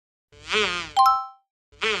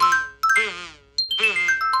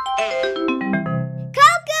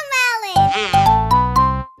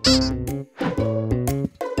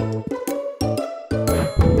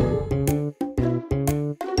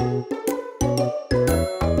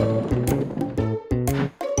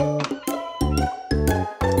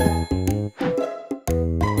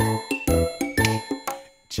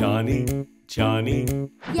Johny, Johny.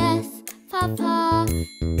 Yes, Papa.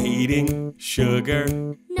 Eating sugar?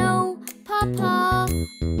 No, Papa.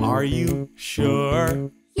 Are you sure?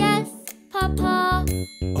 Yes, Papa.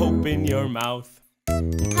 Open your mouth.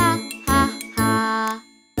 Ha, ha, ha.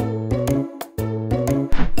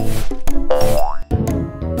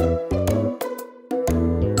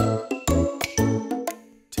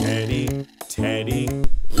 Teddy, Teddy.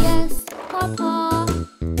 Yes, Papa.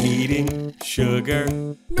 Eating sugar?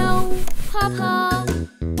 No, Papa.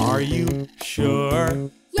 Are you sure?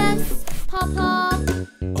 Yes, Papa.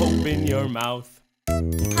 Open your mouth.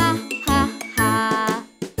 Ha, ha, ha.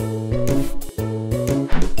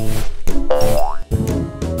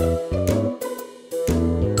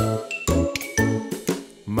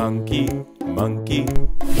 Monkey, monkey.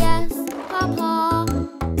 Yes, Papa.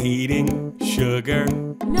 Eating sugar?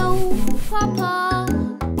 No, Papa.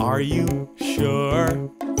 Are you sure?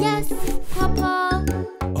 Yes, Papa.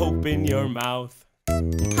 Open your mouth.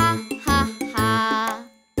 Ha, ha, ha.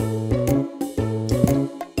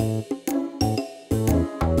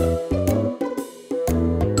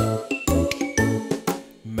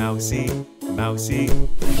 Mousie, Mousie.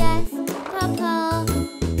 Yes, Papa.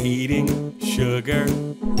 Eating sugar?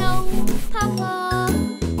 No, Papa.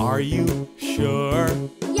 Are you sure?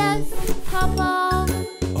 Yes, Papa.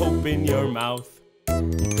 Open your mouth.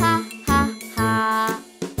 Ha, ha, ha.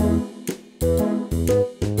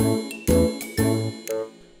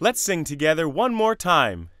 Let's sing together one more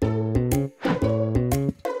time.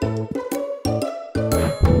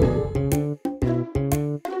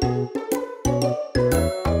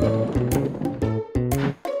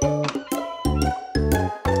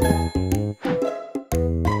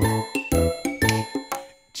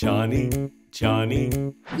 Johny, Johny.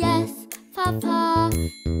 Yes, Papa.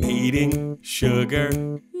 Eating sugar?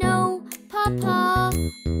 No, Papa.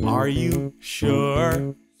 Are you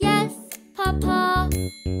sure? Yes, Papa.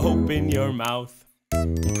 Open your mouth.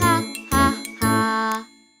 Ha, ha, ha.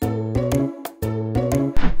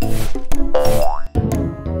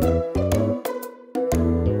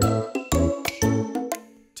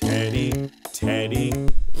 Teddy, Teddy.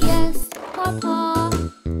 Yes, Papa.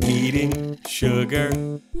 Eating sugar?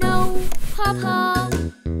 No, Papa.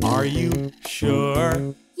 Are you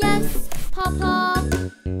sure? Yes, Papa.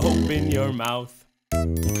 Open your mouth.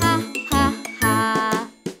 Ha, ha, ha.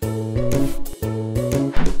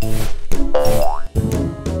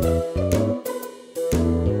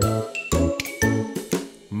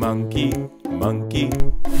 Monkey, monkey.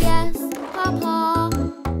 Yes, Papa.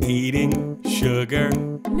 Eating sugar?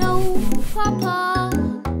 No, Papa.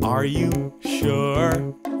 Are you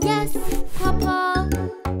sure? Yes, Papa.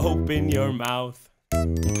 Open your mouth.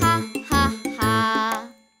 Ha, ha, ha.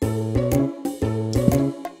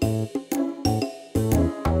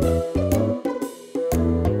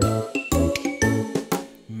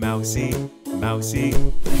 Mousie, Mousie.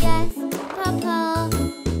 Yes, Papa.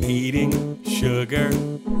 Eating sugar?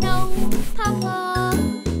 No, Papa.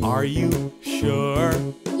 Are you sure?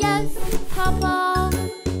 Yes, Papa.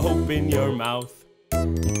 Open your mouth.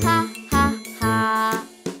 Ha, ha, ha.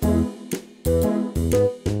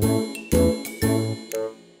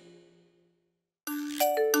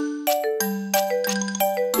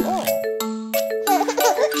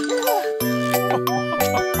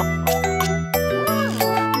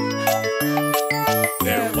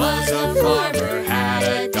 There was a farmer, had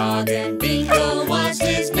a dog, and Bingo was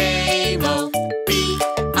his name. Oh,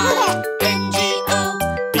 B-I-N-G-O,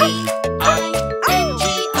 B-I-N-G-O,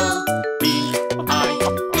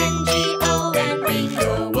 B-I-N-G-O, and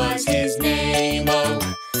Bingo was his name. Oh.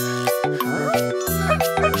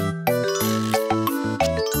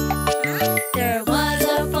 There was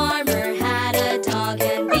a farmer, had a dog,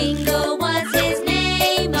 and Bingo was his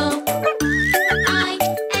name. Oh,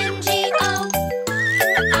 I-N-G-O,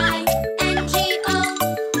 I-N-G-O,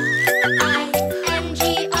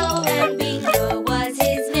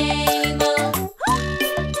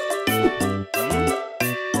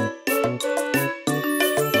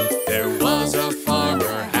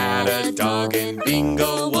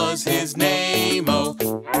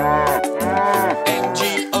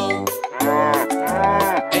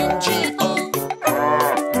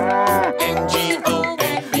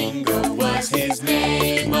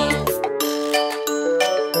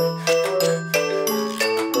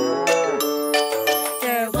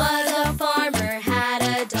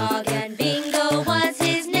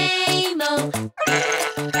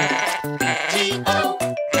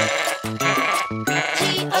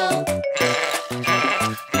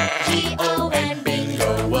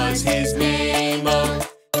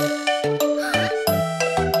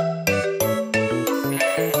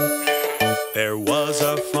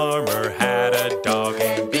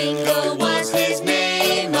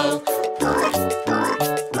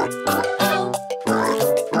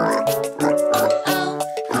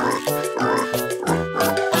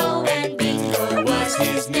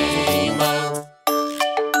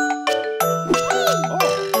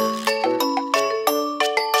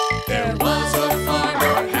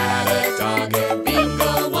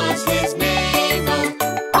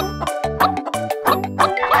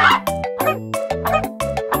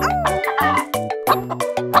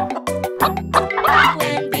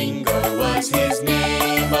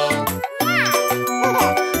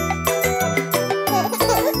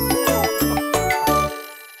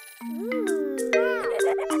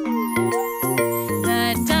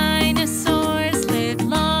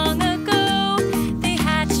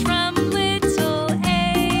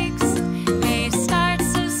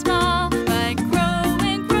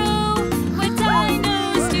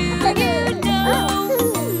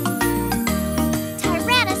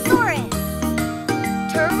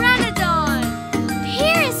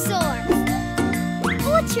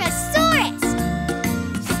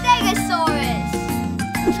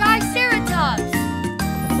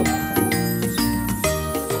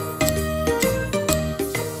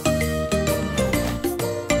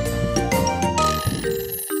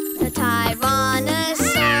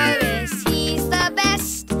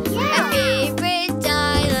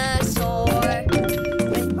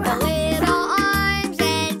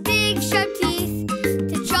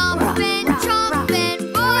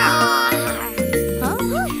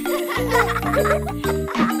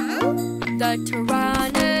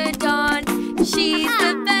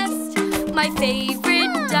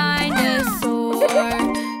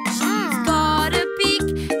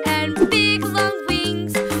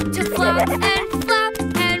 and flap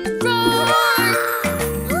and roar.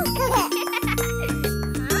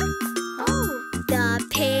 The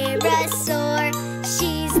parasaur,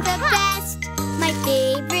 she's the best, my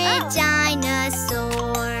favorite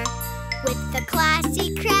dinosaur. With a classy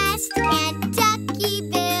crest and ducky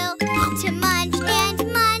bill to munch and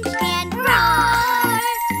roar.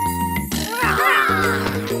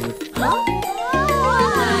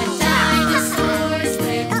 The dinosaurs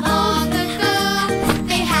lived long ago.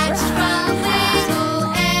 They hatched from little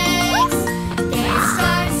eggs. They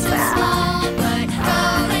start so small but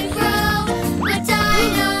grow and grow. What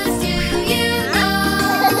dinos do you know?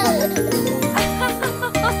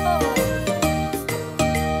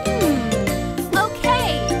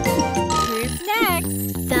 Okay, who's next?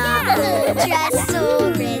 The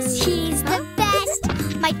Drosophilus, he's the best,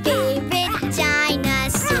 my favorite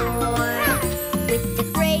dinosaur. With a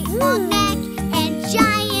great long neck and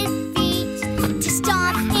giant feet to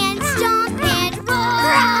stomp and roar.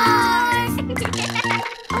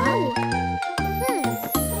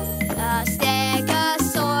 The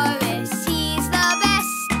Stegosaurus, he's the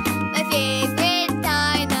best, my favorite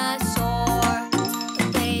dinosaur. The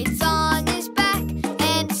blades on his back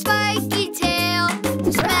and spiky tail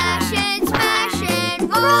to smash and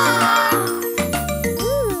roar.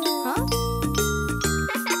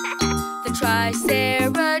 The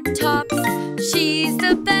Triceratops, she's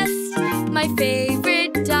the best, my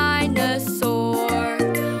favorite dinosaur.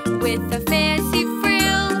 With a fancy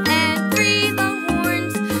frill and 3 long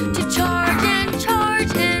horns to charge and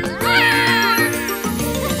roar.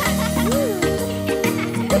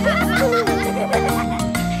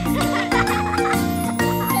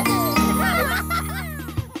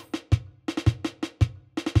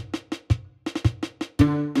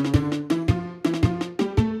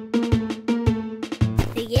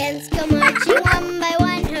 The ants go marching one by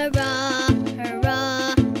one, hurrah,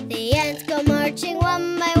 hurrah. The ants go marching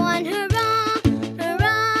one by one, hurrah,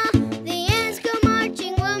 hurrah. The ants go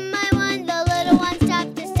marching one by one. The little one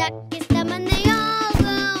stops to suck his thumb and they all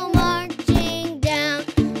go marching down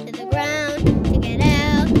to the ground to get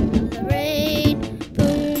out of the rain.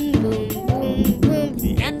 Boom, boom, boom, boom.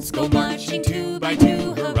 The ants go marching 2 by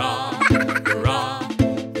 2, hurrah, hurrah.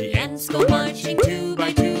 The ants go marching 2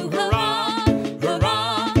 by 2, hurrah,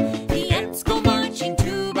 hurrah. The ants go marching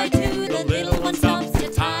 2 by 2. The little one stops to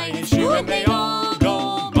tie his shoe and they all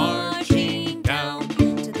go marching down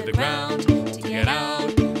to the ground to get out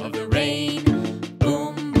of the rain.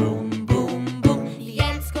 Boom, boom, boom, boom. The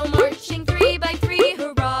ants go marching 3 by 3,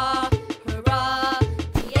 hurrah, hurrah.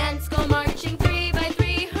 The ants go marching 3 by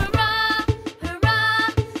 3, hurrah,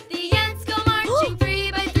 hurrah. The ants go marching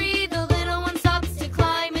 3 by 3. The little one stops to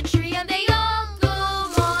climb a tree and they all go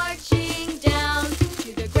marching down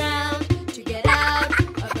to the ground to get out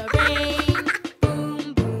of the rain.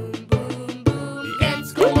 Boom, boom, boom, boom. The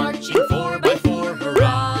ants go marching 4 by 4,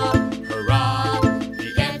 hurrah, hurrah.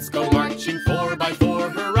 The ants go marching 4 by 4,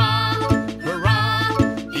 hurrah, hurrah.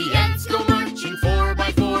 The ants go marching 4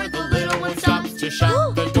 by 4. The little one stops to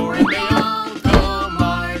shut the door and they all go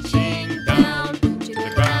marching down to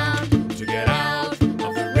the ground to get out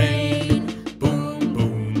of the rain. Boom,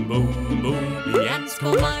 boom, boom, boom. The ants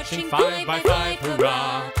go marching 5 by 5,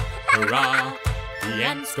 hurrah, hurrah. The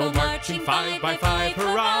ants go marching 5 by 5,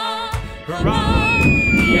 hurrah, hurrah.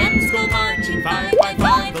 The ants go marching 5 by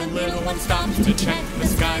 5. The little one stops to check the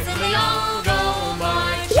skies and they all go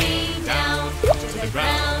marching down to the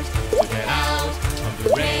ground to get out of the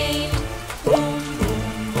rain. Boom,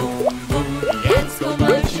 boom, boom, boom. The ants go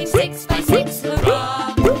marching 6 by 6,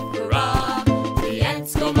 hurrah, hurrah. The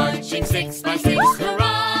ants go marching 6 by 6,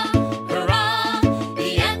 hurrah, hurrah.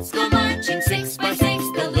 The ants go marching 6 by 6.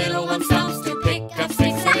 The little one stops to pick up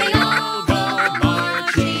sticks and they all go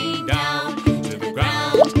marching down to the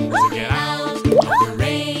ground to get out of the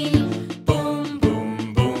rain. Boom, boom,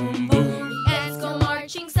 boom, boom. The ants go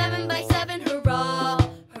marching 7 by 7, hurrah,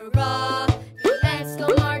 hurrah. The ants go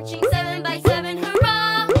marching 7 by 7,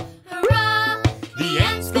 hurrah, hurrah. The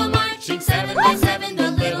ants go marching 7 by 7.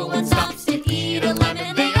 The little one stops to eat a lemon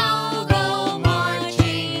and they all go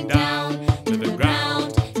marching down to the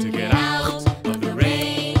ground to get out of the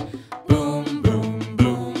rain. Boom, boom,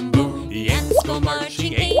 boom, boom. The ants go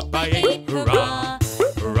marching 8 by 8, hurrah,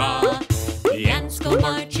 hurrah. The ants go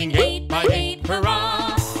marching 8 by 8,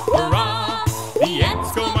 hurrah, hurrah. The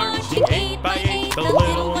ants go marching 8 by 8. The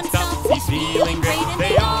little one stops, he's feeling great and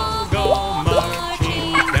they all go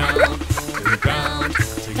marching down to the ground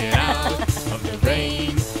to get out of the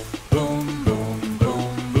rain. Boom, boom, boom,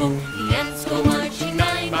 boom. The ants go marching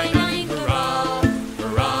 9 by 9, hurrah,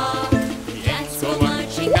 hurrah. The ants go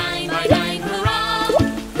marching 9 by 9, hurrah,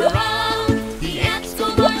 hurrah. The ants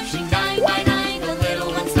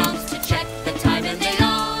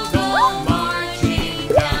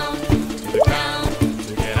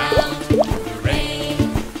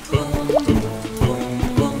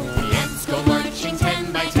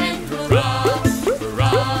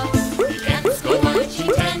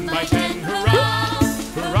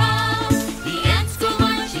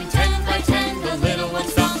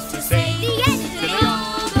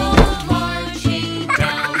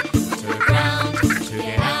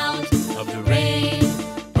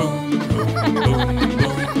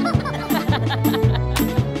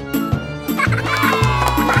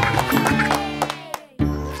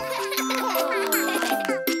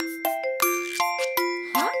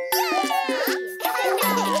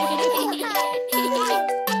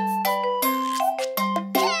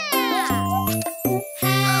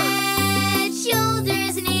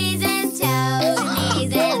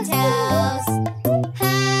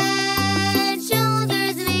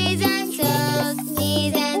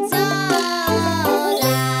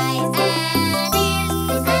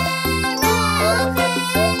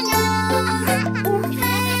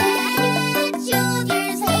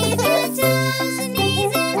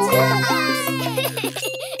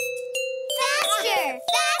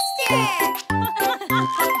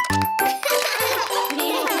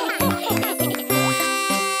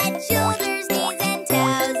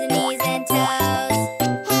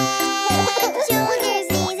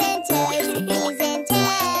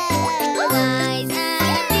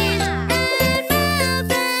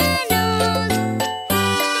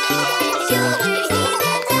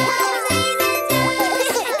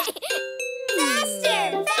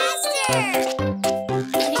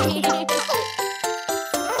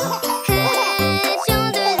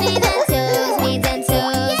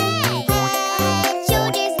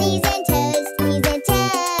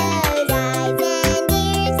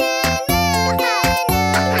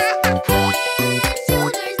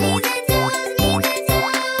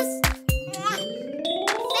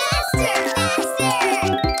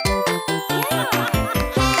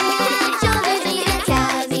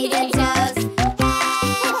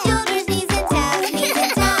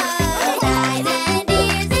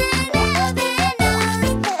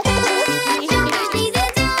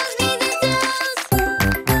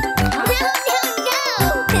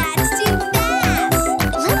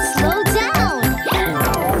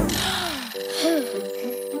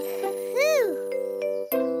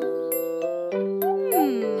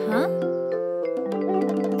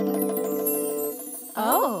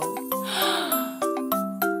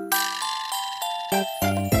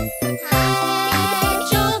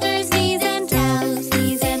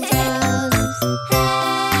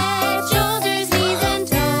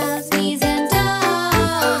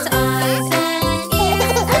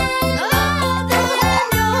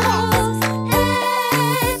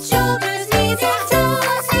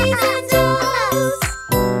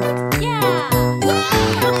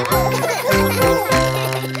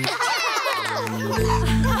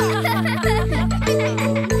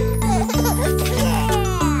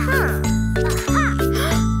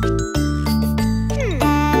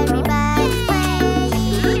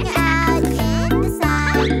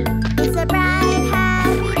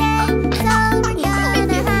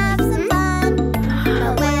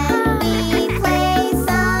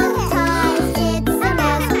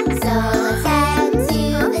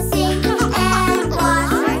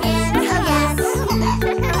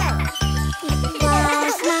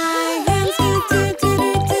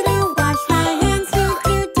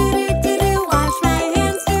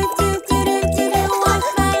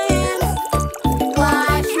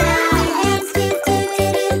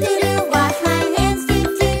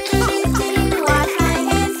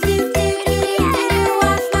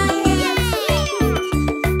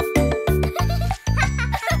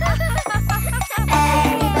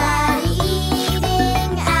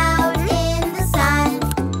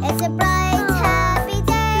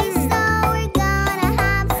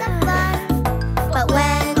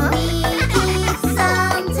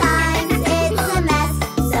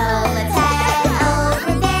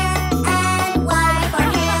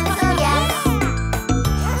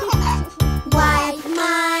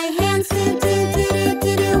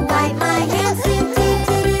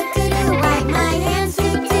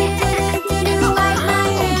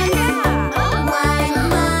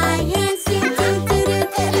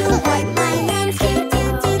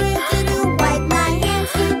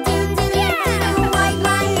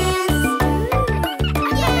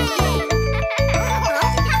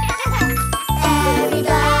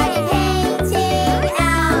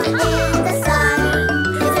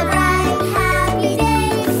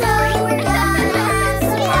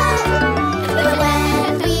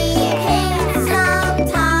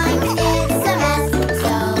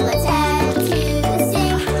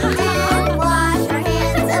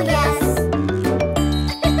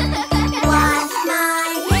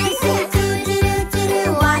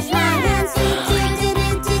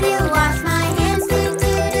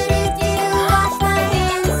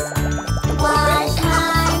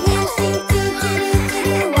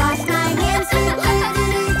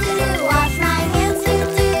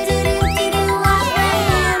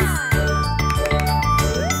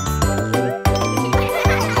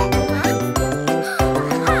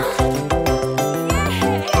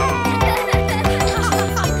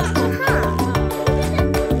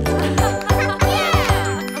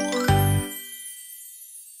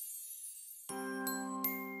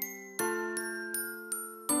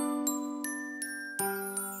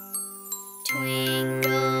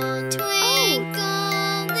Twinkle,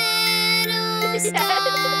 twinkle, little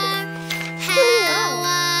star, how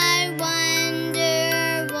I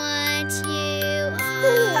wonder what you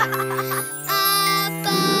are. Up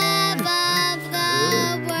above the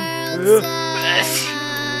world so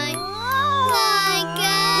high, like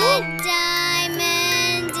a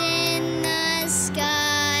diamond in the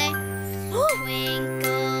sky.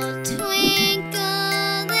 Twinkle,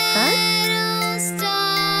 twinkle, little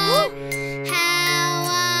star, how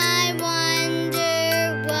I wonder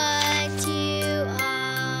what you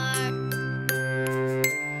are.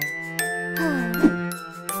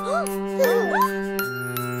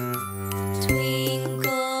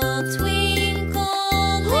 Twinkle,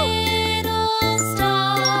 twinkle, little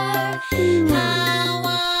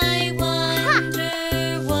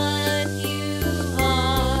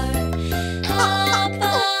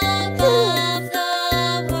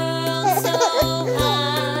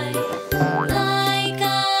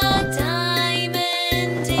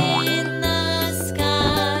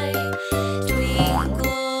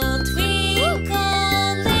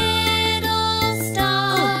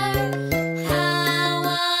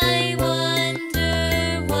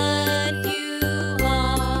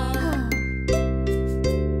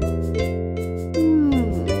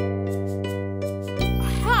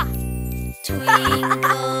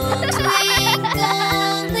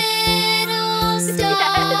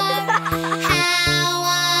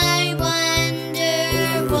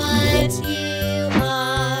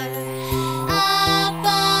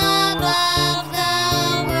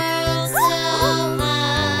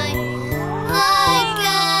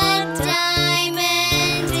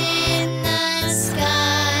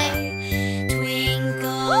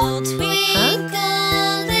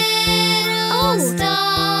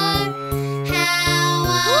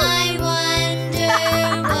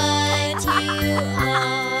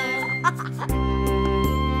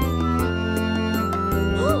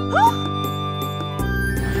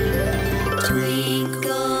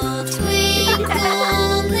Twinkle,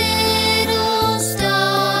 twinkle, little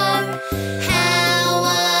star, how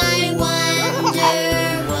I wonder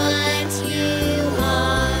what you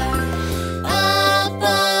are. Up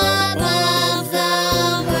above the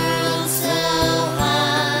world so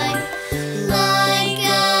high, like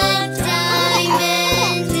a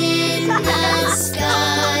diamond in the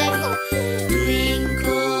sky.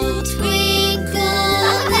 Twinkle, twinkle,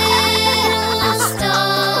 little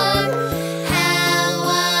star, how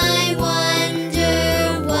I wonder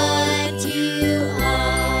what you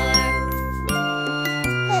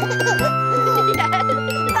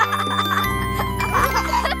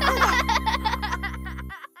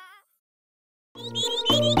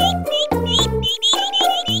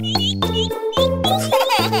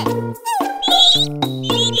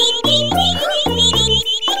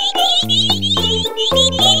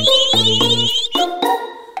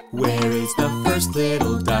Where is the first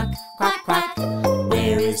little duck? Quack, quack.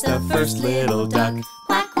 Where is the first little duck?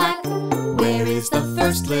 Quack, quack. Where is the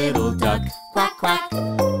first little duck? Quack, quack.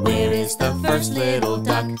 Where is the first little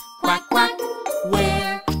duck? Quack, quack.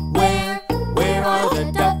 Where are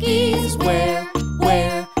the duckies? Where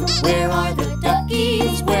are the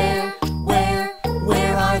duckies? Where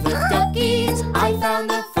are the duckies? I found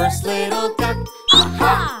the first little duck.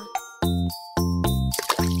 Aha!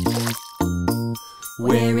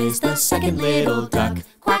 Where is the second little duck?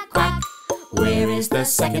 Quack, quack. Where is the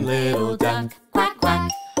second little duck? Quack,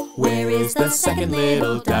 quack. Where is the second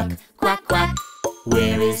little duck? Quack, quack.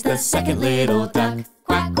 Where is the second little duck?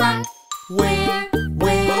 Quack, quack. Where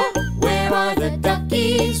are the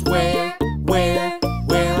duckies? Where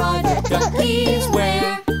are the duckies?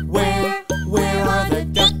 Where are the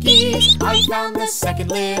duckies? I found the second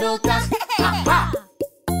little duck. Ha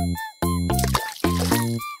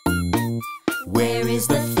Where is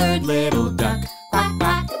the third little duck? Quack,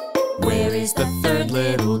 quack. Where is the third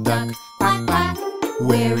little duck? Quack, quack.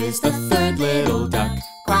 Where is the third little duck?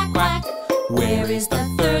 Quack, quack. Where is the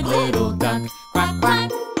third little duck? Quack,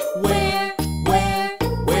 quack. Where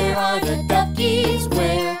are the duckies?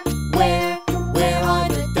 Where are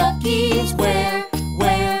the duckies? Where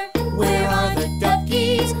are the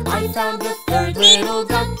duckies? I found the third little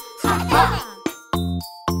duck. Ha ha!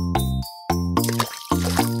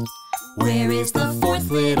 Where is the fourth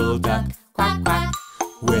little duck? Quack, quack.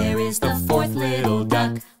 Where is the fourth little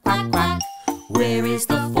duck? Quack, quack. Where is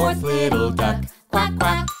the fourth little duck? Quack,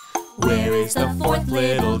 quack. Where is the fourth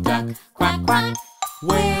little duck? Quack, quack.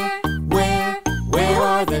 Where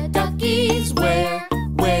are the duckies? Where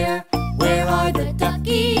are the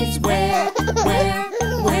duckies? Where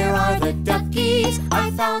are the duckies?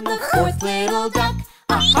 I found the fourth little duck.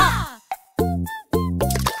 Aha!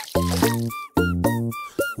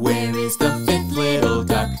 Where is the fifth little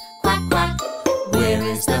duck? Quack, quack. Where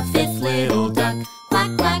is the fifth little duck?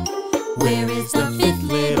 Quack, quack. Where is the fifth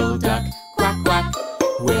little duck? Quack, quack.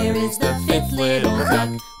 Where is the fifth little duck?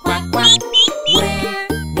 Quack, quack.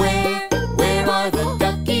 Where are the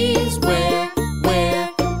duckies? Where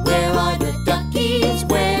are the duckies?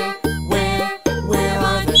 Where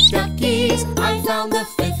are the duckies? I found the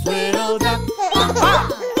fifth little duck. Aha!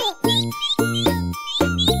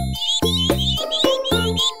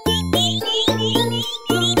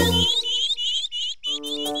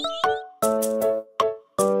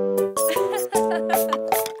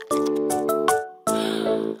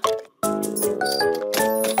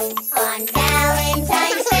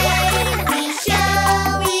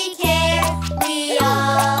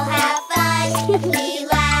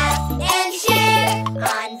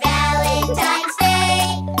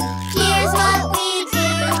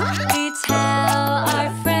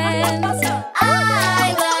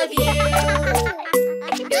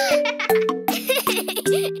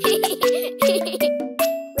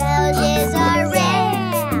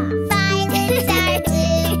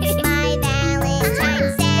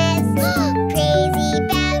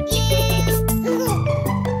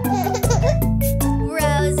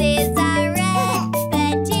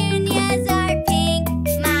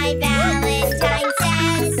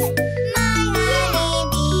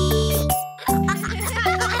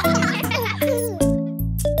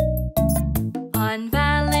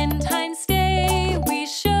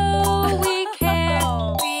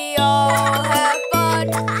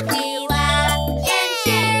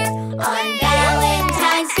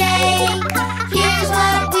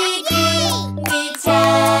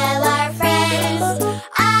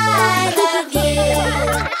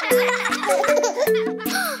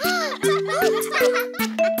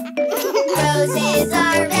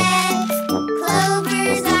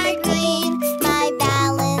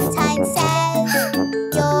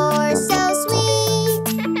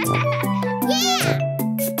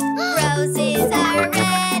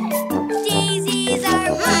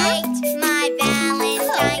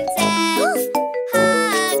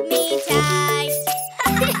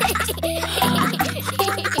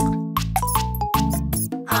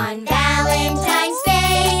 On Valentine's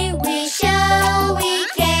Day, we show we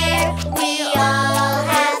care. We all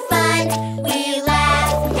have fun. We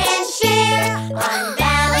laugh and share. On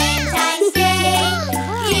Valentine's Day,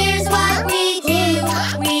 here's what we do.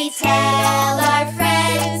 We tell our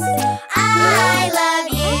friends, I love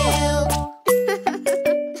you.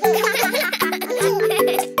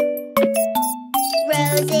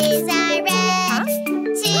 Roses are red,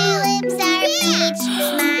 tulips are peach.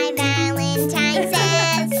 My Valentine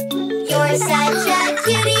says, you're such a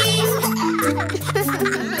cutie.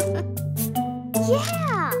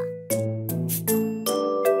 Yeah.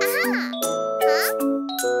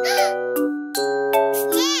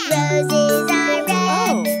 Roses are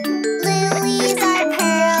red, lilies are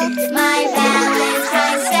pearl. My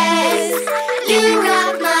Valentine says, you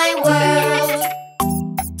rock my world.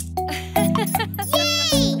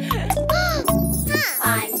 Yay!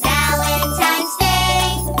 On Valentine's Day,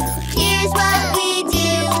 here's what we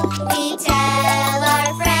do. We tell our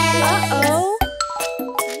friends,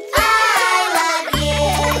 I love you.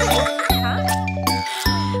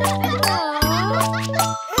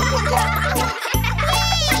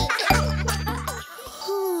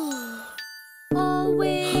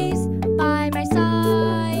 Always by my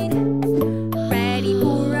side, ready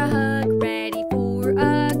for a hug, ready for a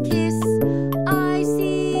kiss. I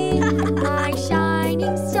see my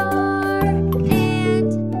shining star,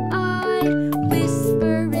 and I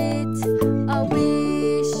whisper it a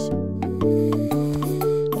wish.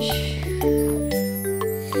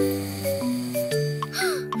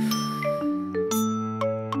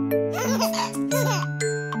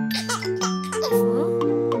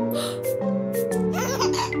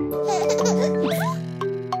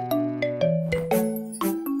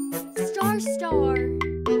 Star, star.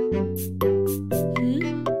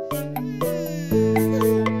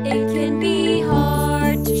 It can be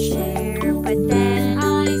hard to share, but then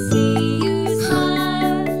I see you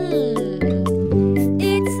smile.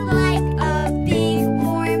 It's like a big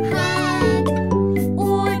warm hug,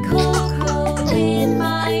 or cocoa in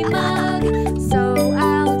my mug. So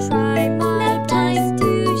I'll try my best to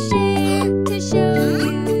share, to show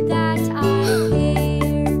you that I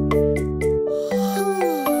care.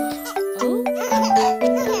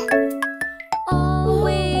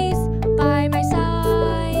 Always by my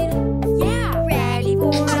side. Yeah. Ready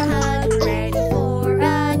for a hug, ready for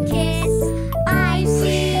a kiss. I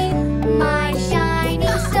see my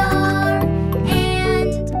shining star,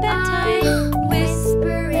 and I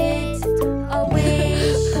whisper it a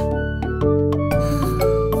wish.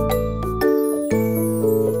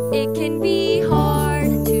 It can be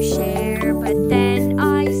hard to share, but then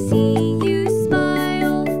I see you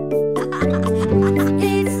smile.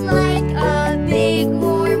 It's like a big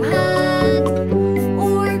warm hug,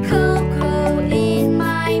 or cocoa in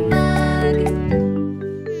my mug.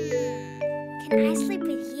 Can I sleep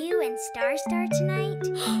with you and Star Star tonight?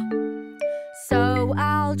 So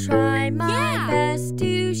I'll try my best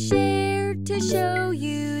to share, to show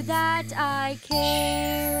you that I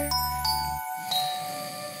care.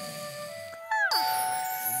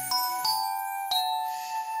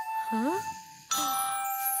 Huh?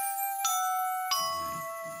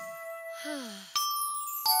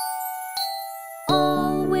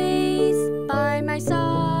 Always by my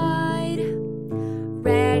side,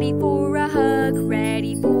 ready for a hug,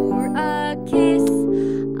 ready for a kiss.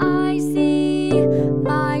 I see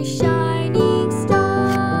my shining star,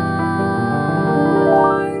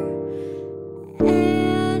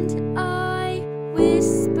 and I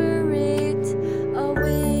whisper it a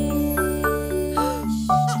wish.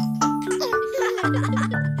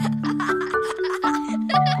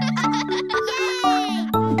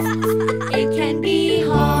 It can be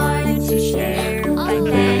hard to share, but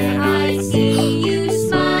then I see you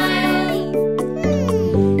smile.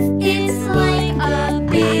 It's like a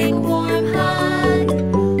big warm hug,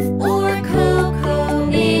 or cocoa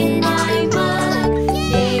in my mug.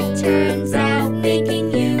 It turns out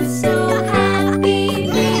making you so happy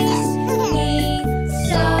makes me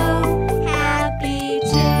so happy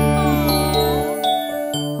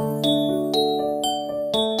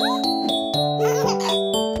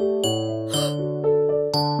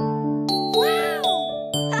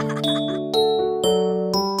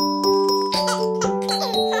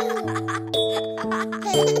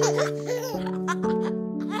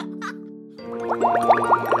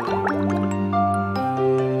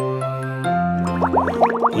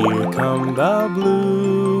Here come the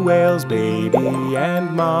blue whales, baby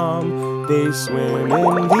and mom. They swim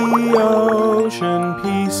in the ocean,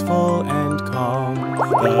 peaceful and calm.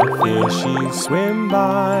 The fishies swim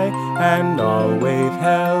by and all wave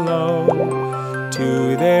hello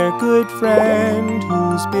to their good friend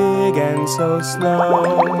who's goes big and so slow.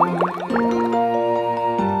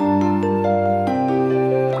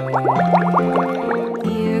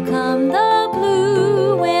 Here come the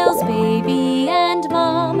blue whales, baby and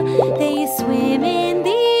mom. They swim in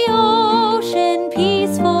the ocean,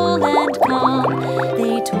 peaceful and calm.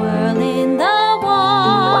 They twirl in the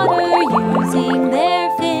water using their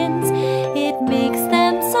fins. It makes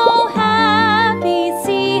them so happy,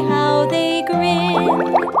 see how they grin.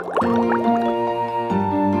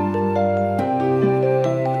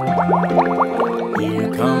 Here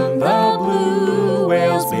come the blue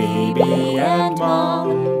whales, baby and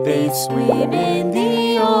mom. They swim in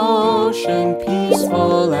the ocean,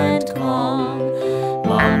 peaceful and calm.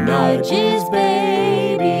 Mom nudges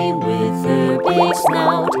baby with her big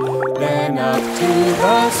snout, then up to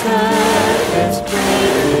the surface,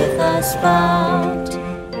 straight with a spout.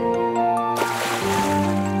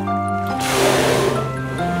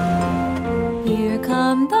 Here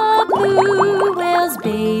come the blue whales,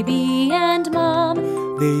 baby and mom.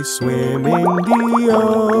 They swim in the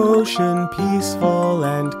ocean, peaceful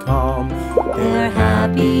and calm. They're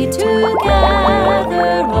happy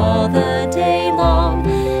together all the day long.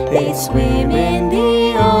 They swim in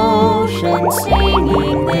the ocean,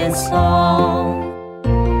 singing this song.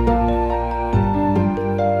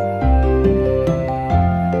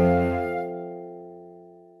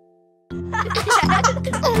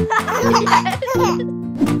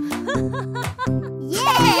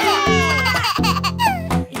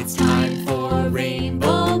 It's time for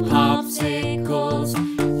rainbow popsicles.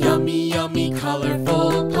 Yummy, yummy,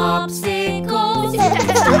 colorful popsicles.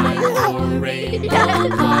 It's time for rainbow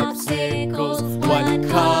popsicles. What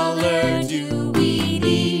color do we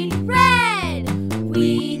need? Red!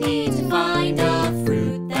 We need to find a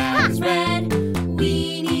fruit that is red.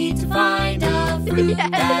 We need to find a fruit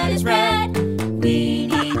that is red. We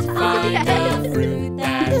need to find a fruit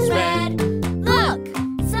that is red. Look!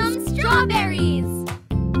 Some strawberries!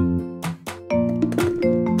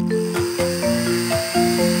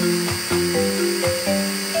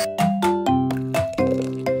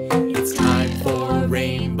 It's time for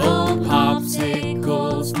rainbow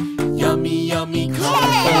popsicles. Yummy, yummy, colorful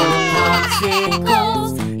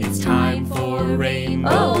popsicles. It's time for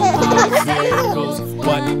rainbow popsicles.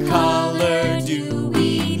 What color do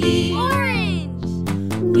we need? Orange!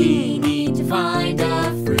 We need to find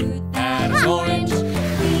a fruit that is orange.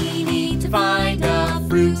 We need to find a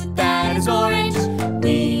fruit that is orange.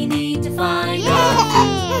 We need to find a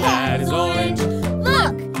fruit that is orange.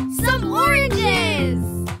 Look! Some oranges!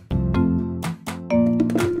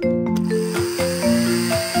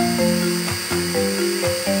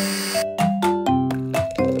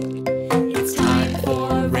 It's time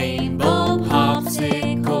for rainbow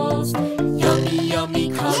popsicles. Yummy, yummy,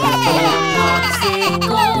 colorful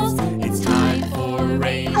popsicles. It's time for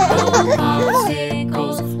rainbow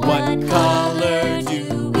popsicles. What color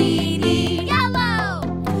do we need? Yellow!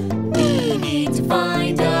 We need to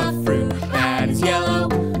find a fruit that is yellow.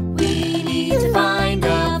 We need to find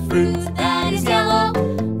a fruit that is yellow.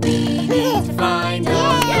 We need to find a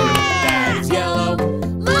fruit that is yellow.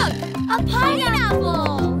 Look! A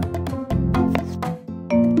pineapple!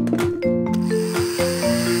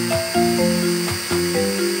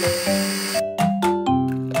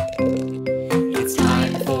 It's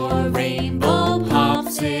time for rainbow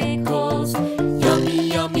popsicles. Yummy,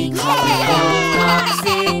 yummy, colorful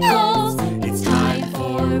popsicles. It's time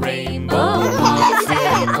for rainbow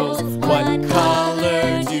popsicles. What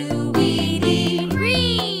color do we need?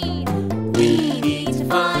 Green! We need to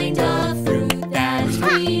find a fruit that is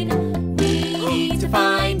green. We need to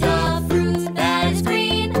find a fruit that is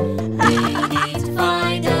green. We need to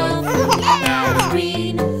find a fruit that is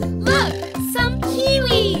green. Look! Some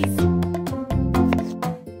kiwis!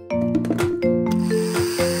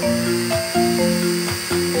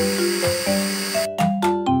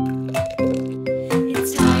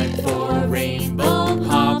 It's time for rainbow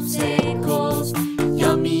popsicles.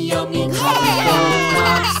 Yummy, yummy, colorful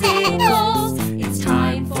popsicles. It's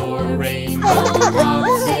time for rainbow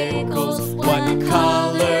popsicles. What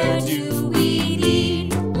color do we need?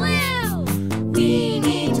 Blue! We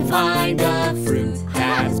need to find a fruit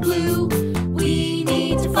that is blue. We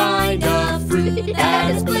need to find a fruit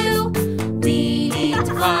that is blue. We need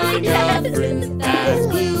to find a fruit that is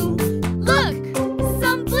blue. Look!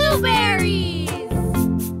 Some blueberries!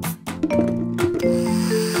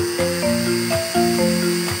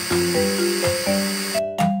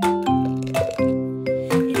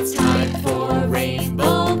 It's time for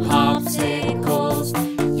rainbow popsicles.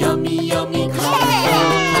 Yummy, yummy,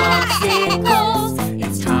 colorful popsicles.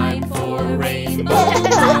 It's time for rainbow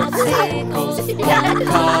popsicles. What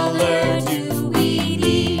color do we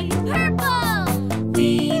need?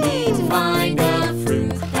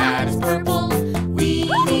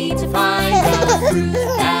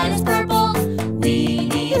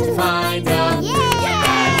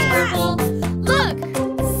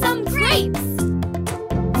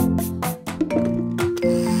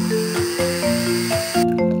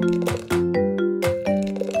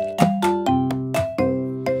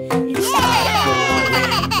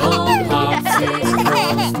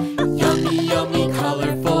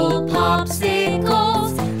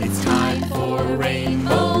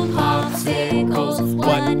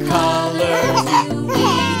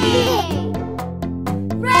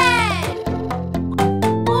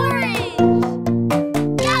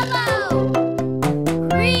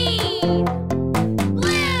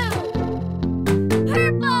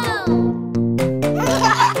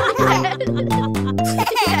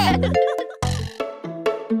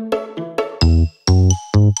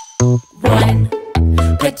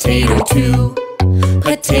 Potato 2.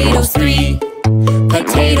 Potatoes 3.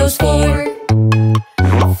 Potatoes 4.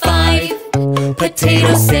 5.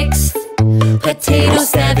 Potatoes 6. Potatoes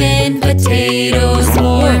 7. Potatoes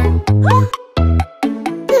more.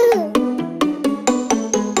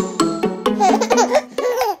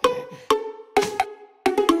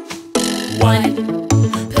 1.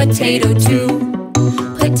 Potato 2.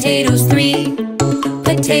 Potatoes 3.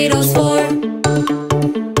 Potatoes 4.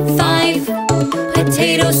 5.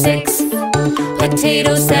 Potatoes 6.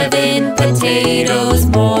 Potatoes 7. Potatoes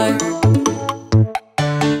more.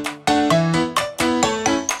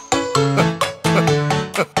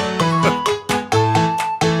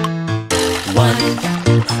 1.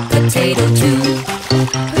 Potato 2.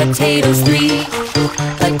 Potatoes 3.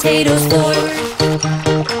 Potatoes 4.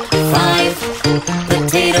 5.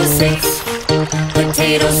 Potatoes 6.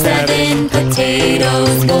 Potatoes 7.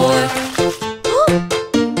 Potatoes more.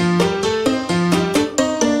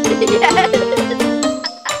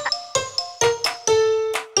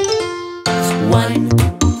 1.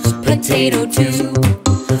 Potato 2.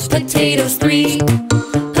 Potatoes 3.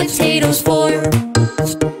 Potatoes 4.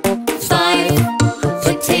 5.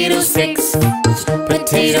 Potatoes 6.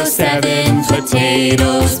 Potatoes 7.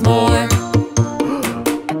 Potatoes more.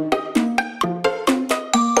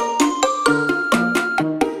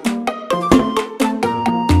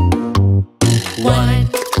 1.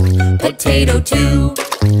 Potato 2.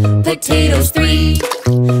 Potatoes 3.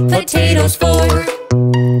 Potatoes 4.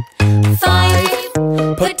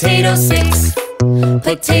 5. Potatoes 6.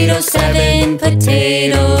 Potatoes 7.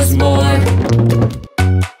 Potatoes more.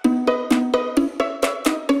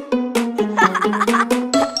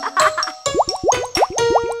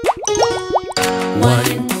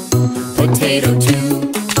 1. Potato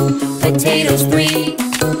 2. Potatoes 3.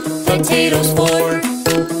 Potatoes 4.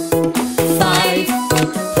 5.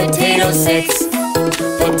 Potatoes 6.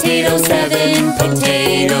 Potatoes 7.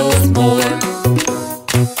 Potatoes more.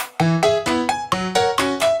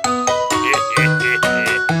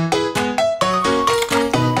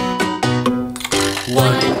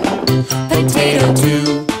 1. Potato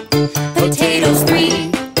 2. Potatoes 3.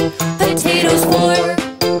 Potatoes 4.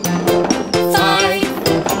 5.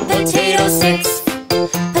 Potatoes 6.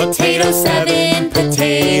 Potatoes 7.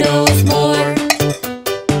 Potatoes more.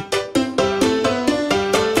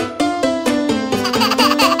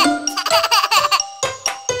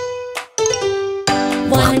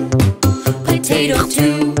 1. Potato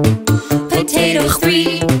 2. Potatoes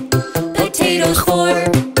 3. Potatoes 4.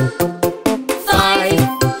 5.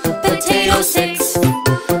 Potatoes 6.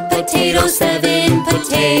 Potatoes 7.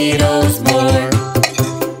 Potatoes more.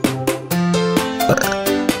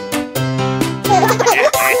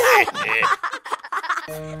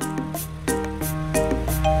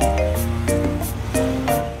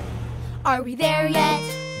 Are we there yet?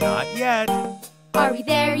 Not yet. Are we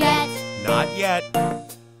there yet? Not yet.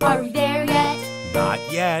 Are we there yet? Not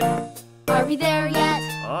yet. Are we there yet?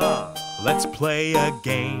 Let's play a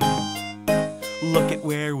game. Look at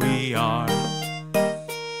where we are.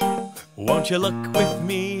 Won't you look with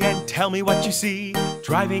me and tell me what you see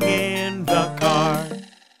driving in the car?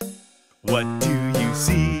 What do you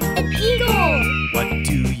see? An eagle. What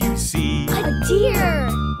do you see? A deer.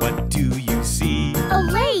 What do you see? A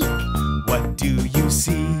lake. What do you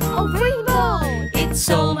see? A rainbow. It's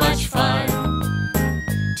so much fun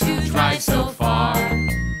to drive so far.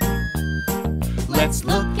 Let's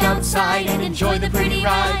look outside and enjoy the pretty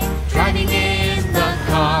ride driving in the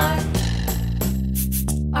car.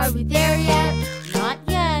 Are we there yet? Not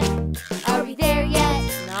yet. Are we there yet?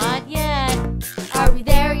 Not yet. Are we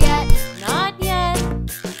there yet? Not yet.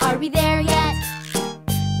 Are we there yet?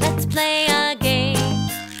 Let's play a game.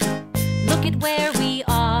 Look at where we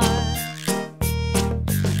are.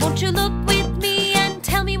 Won't you look with me and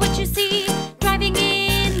tell me what you see driving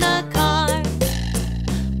in the car?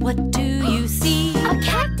 What do you see? A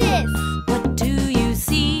cactus. What do you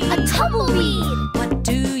see? A tumbleweed. What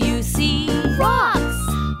do you see? Rocks.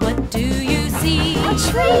 What do you see? A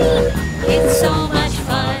tree. It's so much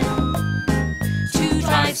fun to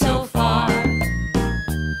drive so far.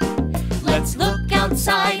 Let's look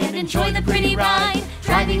outside and enjoy the pretty ride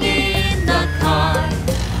driving in the car.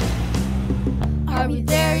 Are we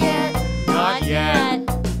there yet? Not yet.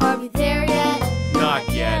 Are we there yet? Not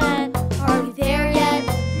yet. Are we there yet?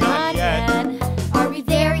 Not yet. Are we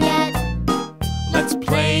there yet? Let's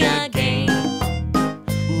play a game.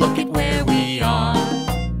 Look at where we are.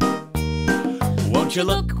 Won't you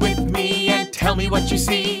look with me and tell me what you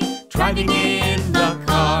see driving in the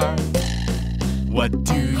car? What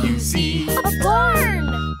do you see? A barn.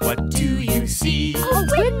 What do you see? A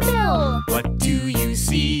windmill. What do you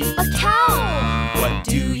see? A cow. What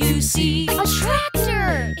do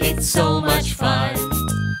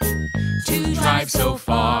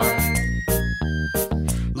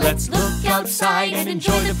and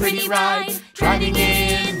enjoy the pretty ride, driving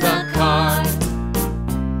in the car.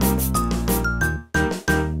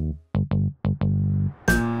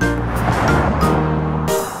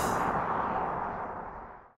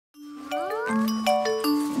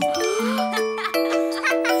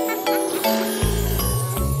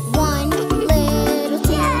 One, little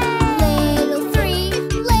two, little three,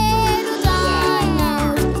 little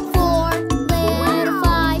dinos. Four, little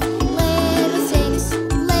five, little six,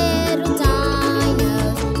 little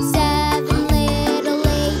dinos. Seven, little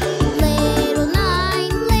eight,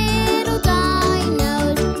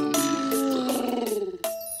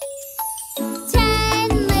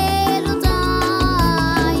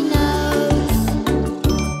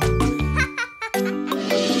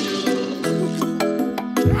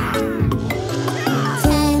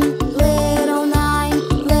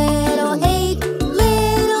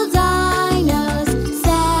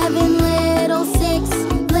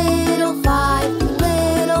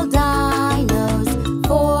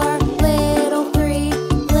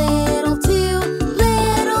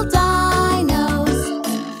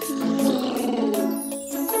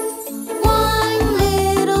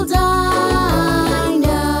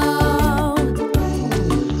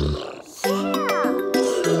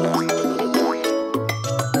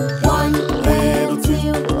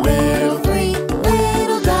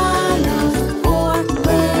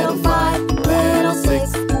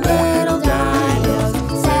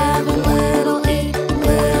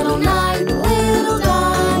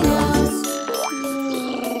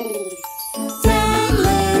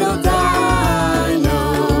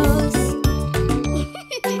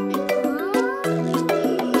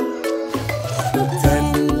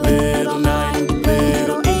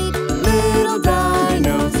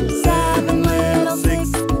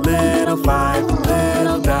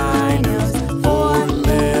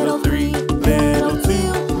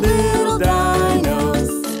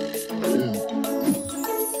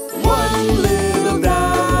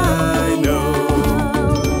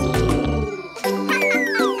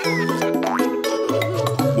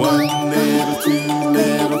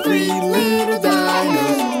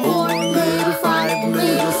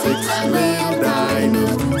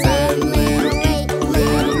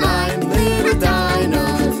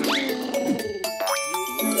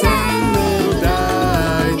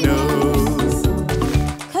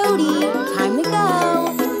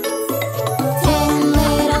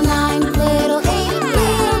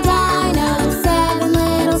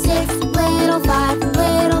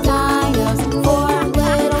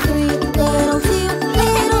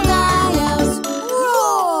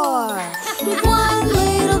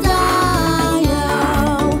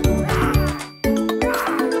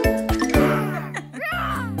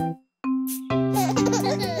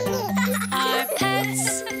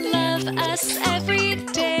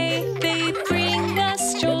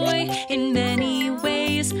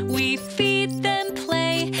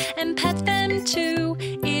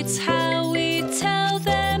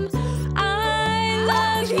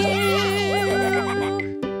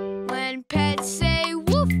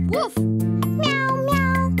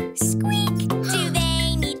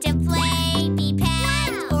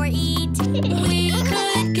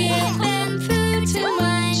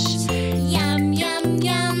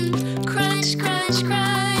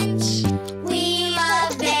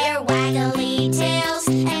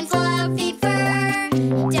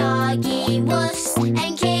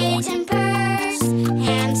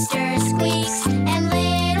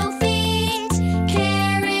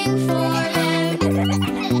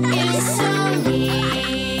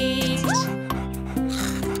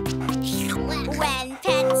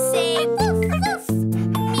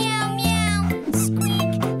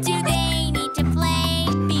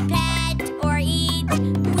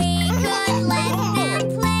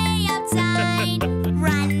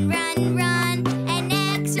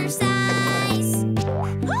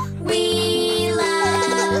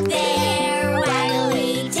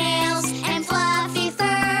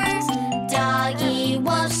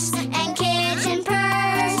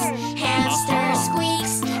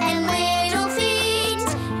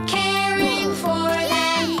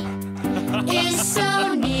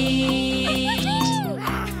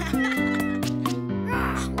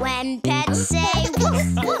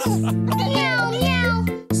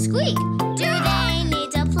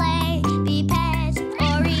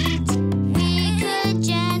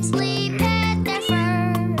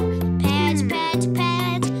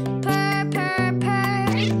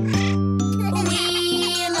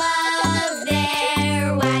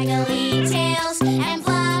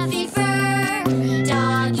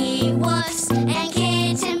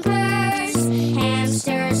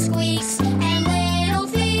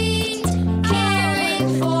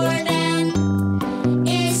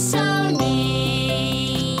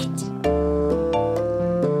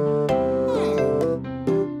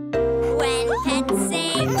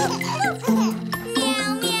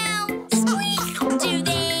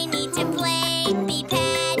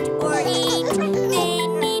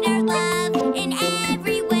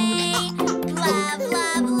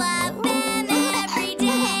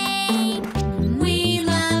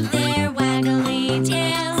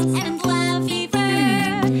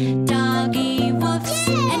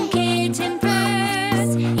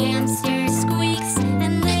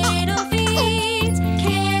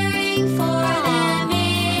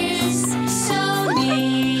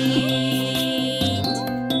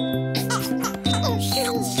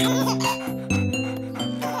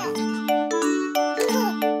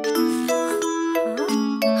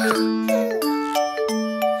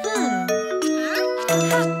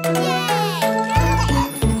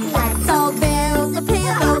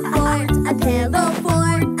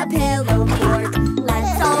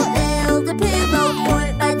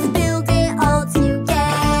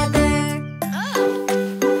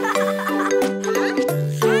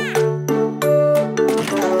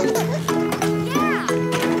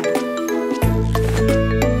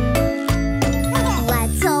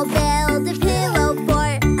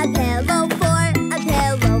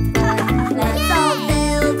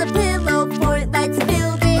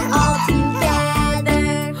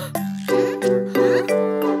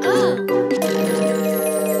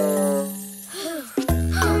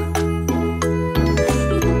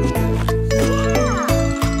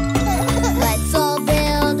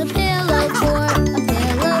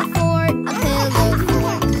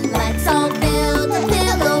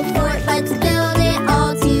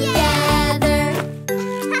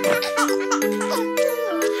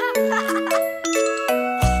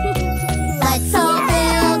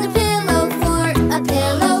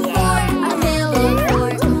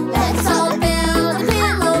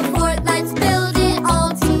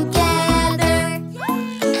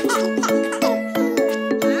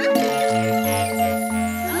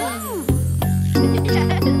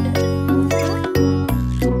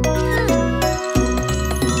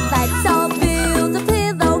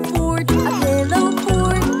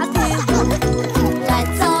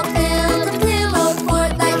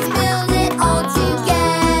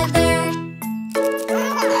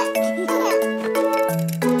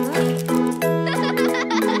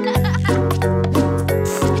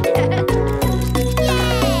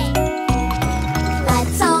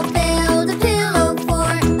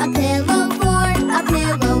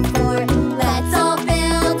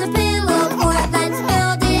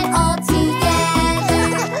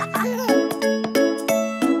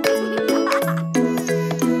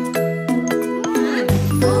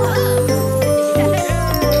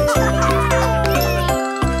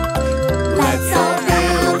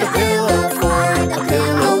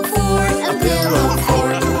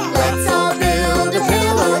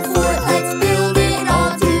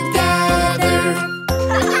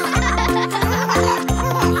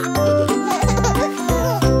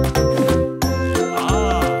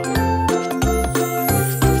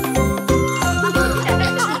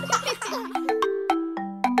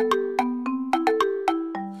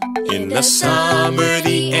 the summer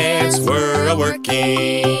the ants were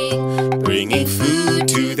a-working, bringing food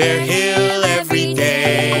to their hill every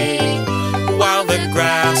day, while the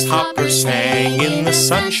grasshopper sang in the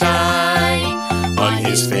sunshine. On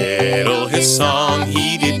his fiddle his song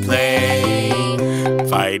he did play.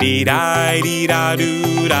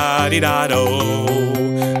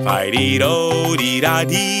 Fi-dee-di-dee-da-doo-da-dee-da-do,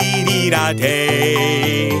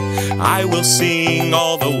 Fi-dee-do-dee-da-dee-dee-da-day. I will sing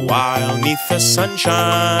all the while neath the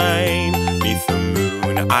sunshine. Neath the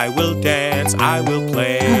moon I will dance, I will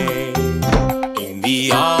play. In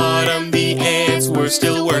the autumn the ants were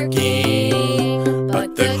still working,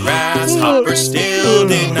 but the grasshopper still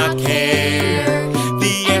did not care.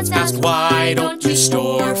 The ants asked, why don't you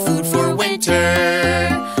store food for winter?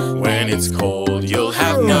 When it's cold you'll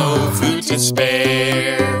have no food to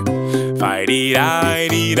spare.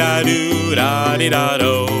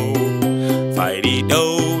 Fi-dee-di-dee-da-doo-da-dee-da-do,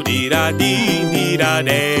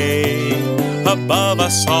 Fi-dee-do-dee-da-dee-dee-da-day. Above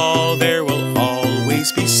us all there will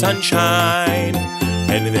always be sunshine,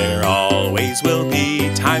 and there always will be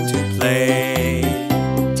time to play.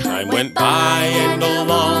 Time went by and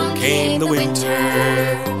along came the winter,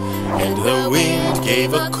 and the wind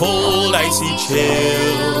gave a cold icy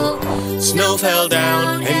chill. Snow fell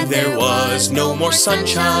down and there was no more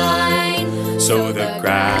sunshine, so the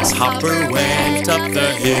grasshopper went up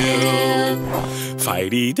the hill.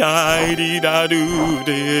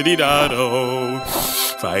 Fi-dee-di-dee-da-doo-dee-dee-da-do,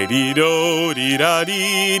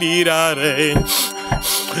 Fi-dee-do-dee-da-dee-dee-da-day.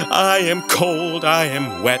 I am cold, I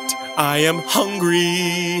am wet, I am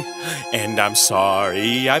hungry, and I'm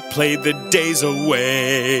sorry I played the days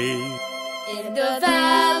away. In the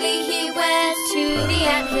valley he went to the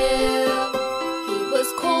anthill. He was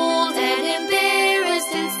cold and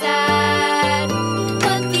embarrassed and sad,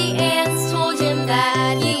 but the ants told him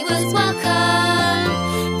that he was welcome.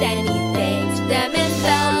 Then he thanked them and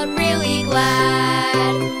felt really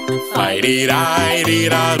glad.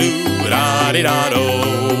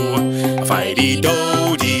 Fi-dee-di-dee-da-doo-da-dee-da-do,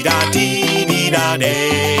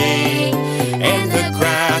 Fi-dee-do-dee-da-dee-dee-da-day. And the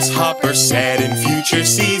grasshopper said, in future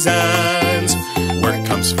seasons, work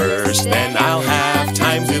comes first, then I'll have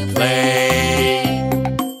time to play.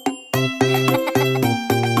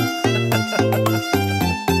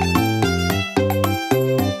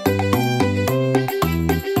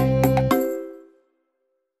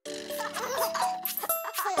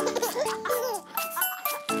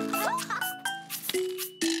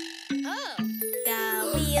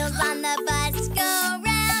 The wheels on the bus go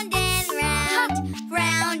round and round,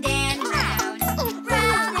 round and round,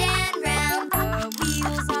 round and round. The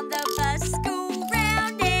wheels on the bus go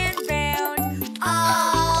round and round,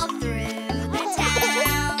 All through the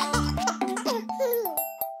town.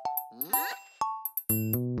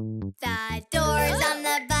 The doors on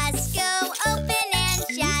the bus go open and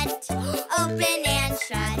shut, open and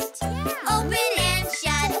shut, open and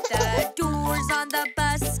shut. the doors on the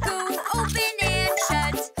bus go open and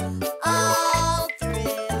shut. All through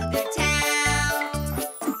the town.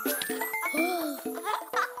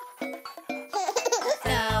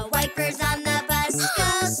 The wipers on the bus go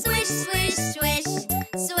swish, swish, swish,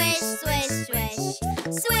 swish, swish, swish,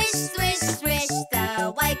 swish, swish, swish.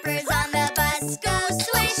 The wipers on the bus go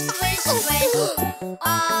swish, swish, swish,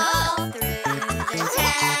 all through the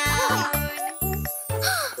town.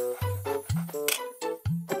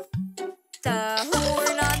 The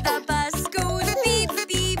horn on the bus goes beep,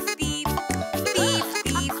 beep, beep, beep,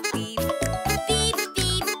 beep, beep. Beep,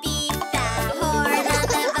 beep, beep. The horn on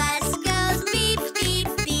the bus goes beep, beep,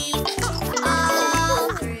 beep,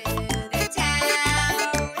 all through the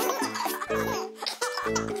town.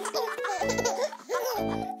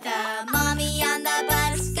 The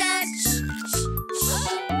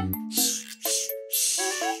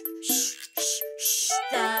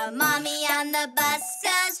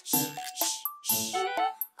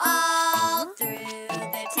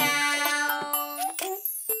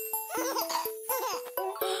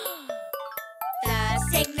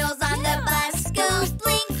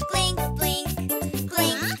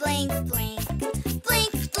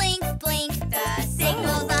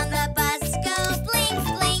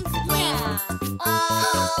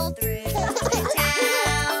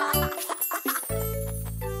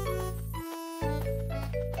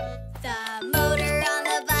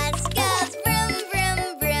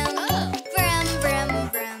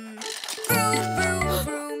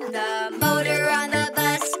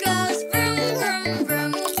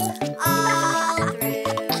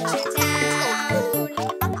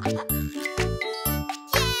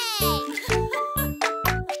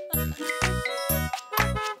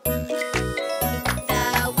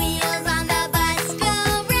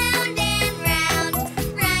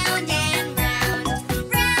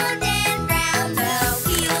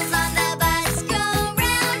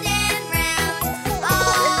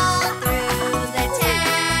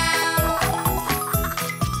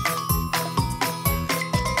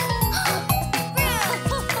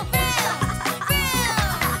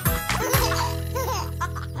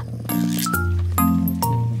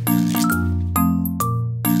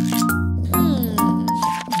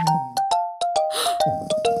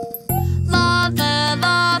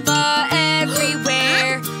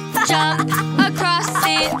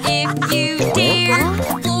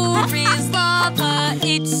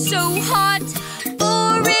hot.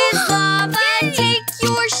 Floor is lava, take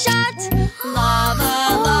your shot. Lava,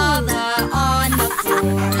 lava on the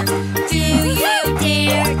floor. Do you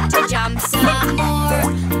dare to jump some more?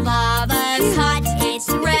 Lava's hot, it's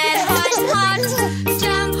red hot, hot.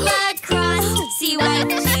 Jump across, see what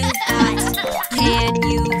you've got. Can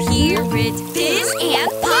you hear it fizz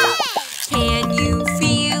and pop? Can you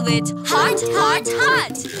feel it hot, hot,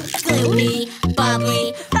 hot? Gluey,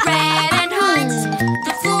 bubbly, red and hot.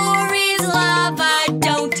 The floor is lava,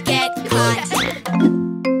 don't get caught.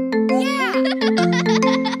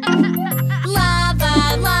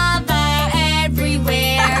 Lava, lava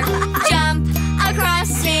everywhere. Jump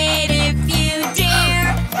across it if you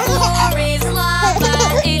dare. Floor is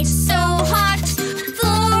lava, it's so hot.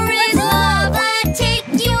 Floor is lava, take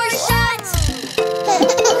your shot.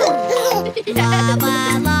 Lava,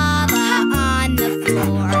 lava on the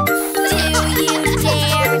floor. Do you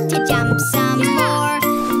dare to jump some more?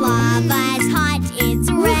 Lava's hot, it's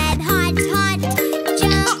red hot, hot.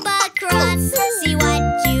 Jump across, see what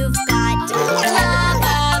you've got.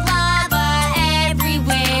 Lava, lava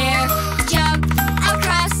everywhere. Jump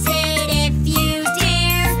across it if you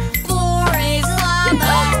dare. Floor is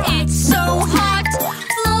lava, it's so hot.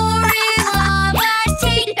 Floor is lava,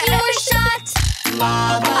 take your shot.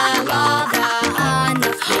 Lava, lava on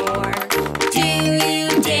the floor. Do you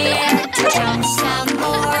dare to jump some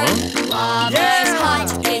more? Lava's hot,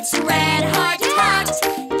 it's red hot, hot.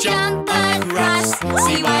 Jump across,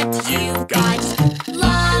 see what you've got.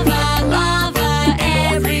 Lava, lava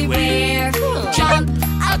everywhere. Jump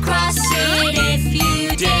across it if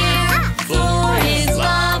you dare. Floor is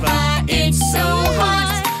lava, it's so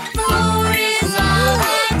hot. Floor is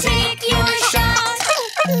lava, take your shot.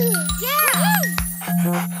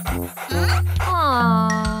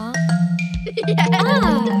 Aww.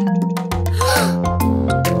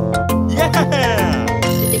 Yeah!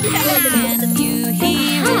 Can you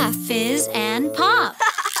hear it fizz and pop?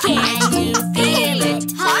 Can you feel it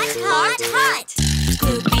hot, hot, hot?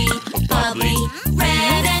 Gloopy, bubbly,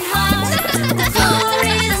 red and hot. The floor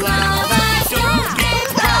is lava, don't get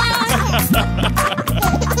caught.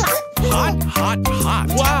 Hot, hot, hot.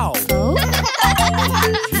 Wow!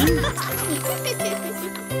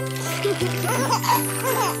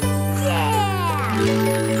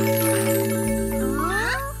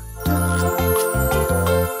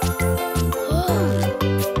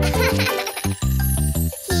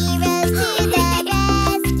 Heroes to the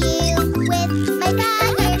rescue with my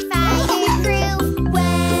fire crew.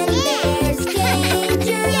 When there's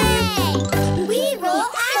danger, yay, we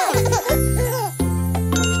roll out.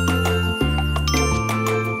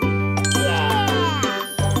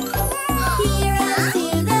 Heroes to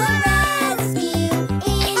the rescue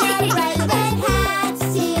in our bright red hats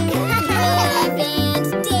too. Brave and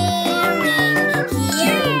daring,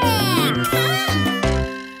 here we come.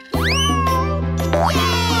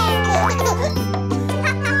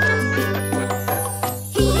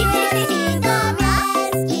 Heroes to the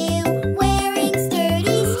rescue, wearing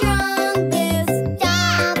sturdy, strong boots.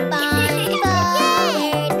 Stomp on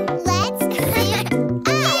forward, let's zoom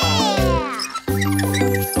out.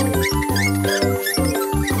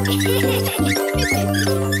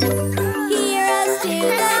 Heroes to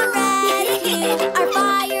the rescue, our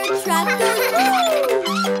fire truck goes woo.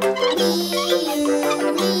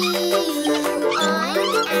 On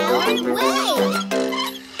our way.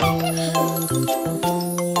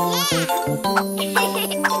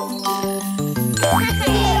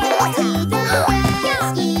 Heroes to the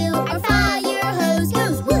rescue, our fire hose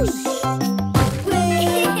goes whoosh.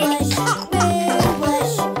 Whoosh,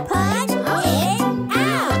 whoosh, put it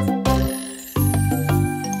out.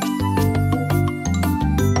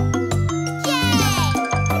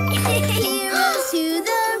 Heroes to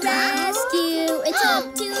the rescue, it's up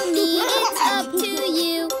to me, it's up to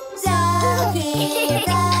you. Zoe,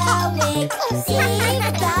 save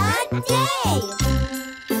the day.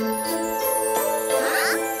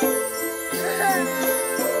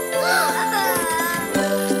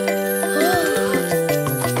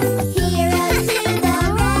 Heroes to the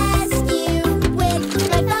rescue with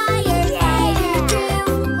my firefighter crew.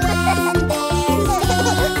 When there's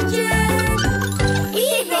danger, we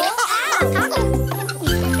roll out.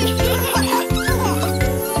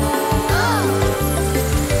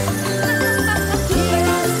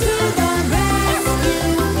 Heroes to the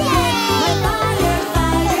rescue, yay! My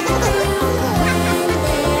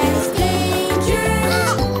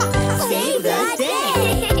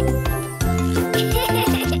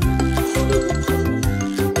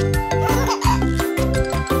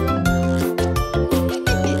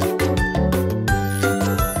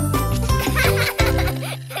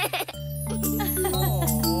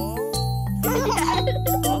Could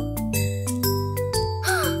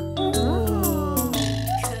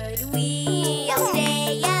we all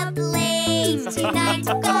stay up late tonight?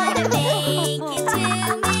 Gotta make it to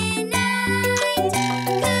midnight.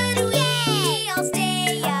 Could we all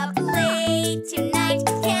stay up late tonight?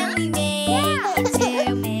 Can we make it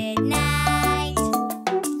to midnight?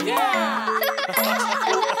 Yeah!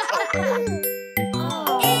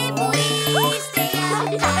 If we stay up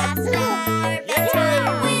past our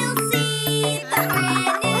bedtime, we'll see the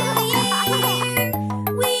brand new year.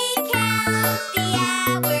 We count the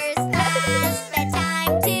hours past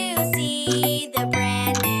bedtime to see the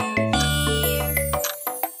brand new year.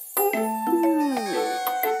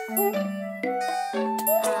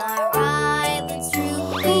 Alright, let's troop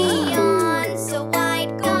beyond so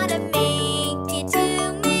wide, gotta make it to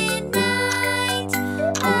midnight.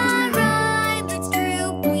 Alright, let's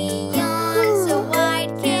troop beyond so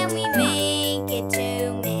wide, can we make it to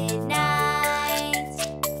midnight?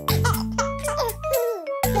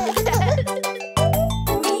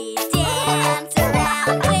 We dance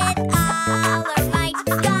around with all our might,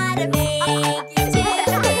 gotta make it to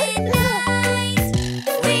midnight.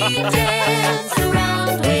 We dance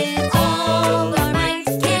around with all our might,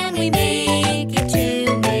 can we make it to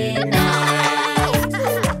midnight?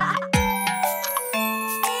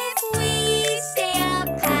 If we stay up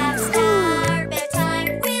past our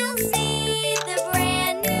bedtime, we'll see the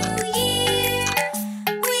brand new year.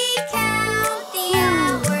 We count the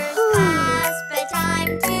hours past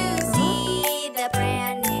bedtime to see the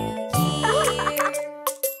brand new year.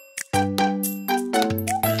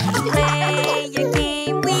 Play a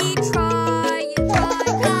game, we try and try,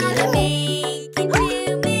 gotta make it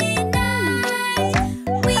to midnight.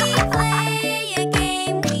 We play a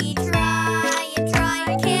game, we try and try,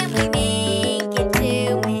 can we make it to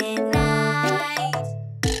midnight?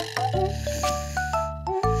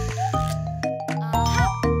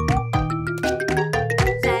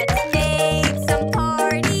 Let's make some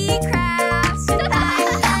party crafts tonight,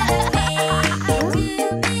 gotta make it to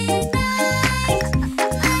midnight.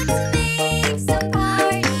 Let's make some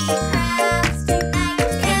party crafts tonight,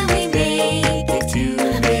 can we make it to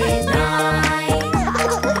midnight?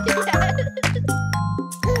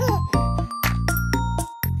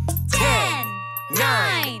 10,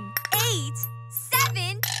 9, 8,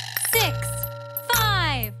 7, 6,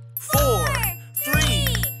 5, 4, 3,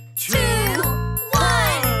 2, 1.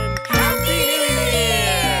 Happy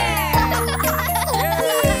New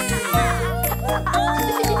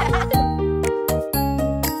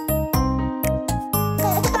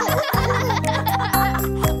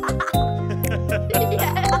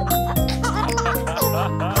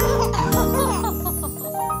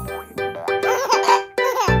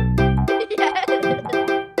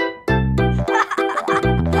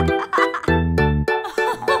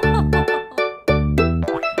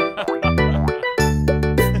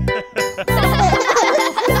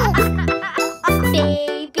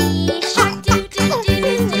Baby shark, do do do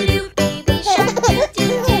do do do. Baby shark, do do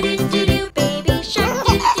do do do do. Baby shark,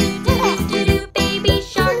 do do do do do do. Baby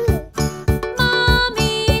shark.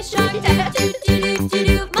 Mommy shark, do do do do do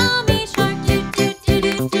do. Mommy shark, do do do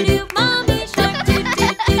do do do. Mommy shark, do do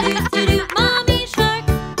do do do do. Mommy shark.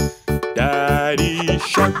 Daddy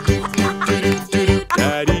shark, do do do do do do.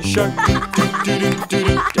 Daddy shark, do do do do do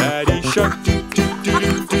do. Daddy shark, do do do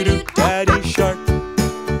do do do. Daddy shark.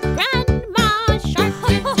 Grandma shark,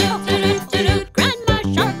 do do do do do do. Grandma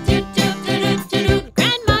shark, do do do do do do.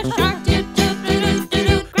 Grandma shark, do do do do do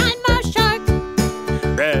do. Grandma shark.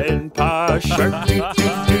 Grandpa shark, do do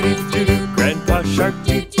do do do do. Grandpa shark,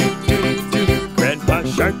 do do do do do. Grandpa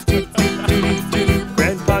shark, do do do do do.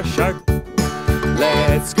 Grandpa shark.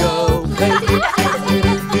 Let's go play.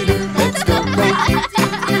 Let's go play.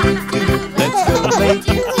 Let's go play.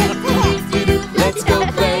 Let's go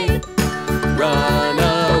play. Run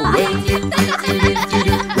away.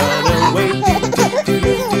 Run away.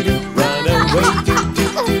 Run away.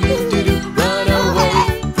 Run away.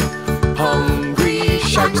 Hungry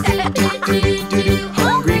sharks.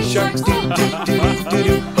 Hungry sharks.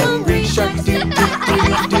 Hungry sharks.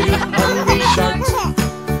 Hungry sharks.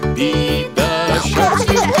 Feed the sharks.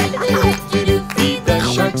 Feed the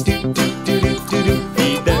sharks.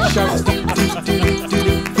 Feed the sharks.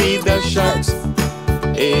 Feed the sharks.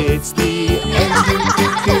 It's the end.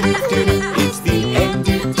 It's the end.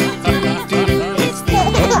 It's the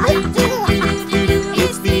end.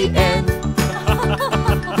 It's the end.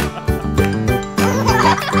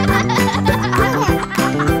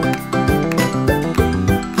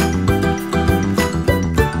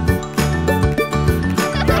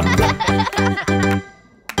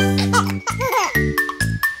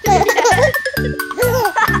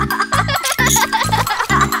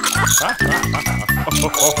 Blow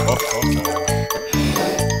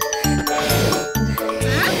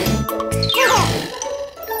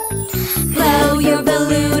your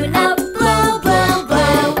balloon up, blow, blow,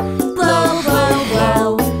 blow. Blow, blow,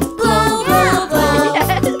 blow. Blow, blow, blow.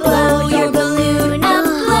 Blow your balloon up,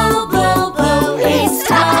 blow, blow, blow. It's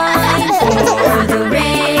time for the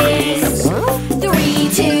race. 3,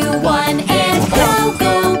 2, 1, and go,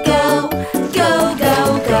 go, go. Go, go,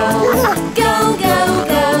 go. Go, go,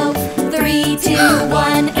 go. 3, 2,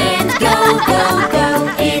 1, and go, go, go.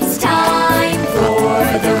 It's time for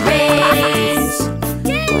the race.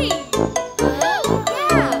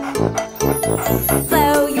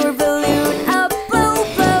 Blow your balloon up, blow,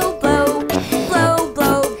 blow, blow. Blow,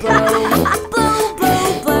 blow, blow. Blow, blow,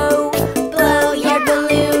 blow. Blow your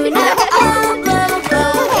balloon up, blow, blow,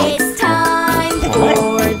 blow. It's time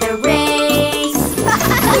for the race.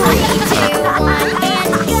 3, 2, 1,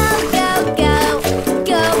 and go, go, go.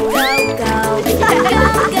 Go, go, go. Go,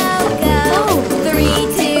 go, go. 3,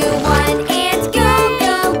 2, 1, and go,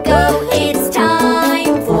 go, go. It's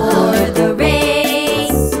time for the race.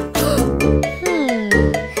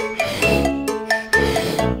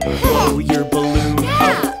 Blow your balloon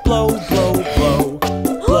up, blow, blow, blow.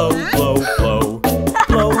 Blow, blow, blow.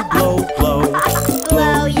 Blow, blow, blow.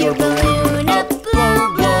 Blow your balloon up,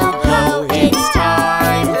 blow, blow, blow. It's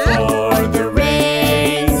time for the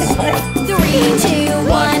race. 3, 2,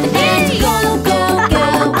 1, and go, go,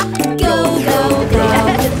 go. Go, go, go.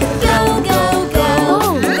 Go, go, go.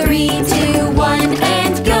 3, 2, 1,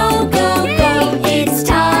 and go, go, go. It's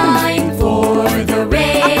time for the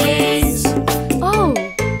race.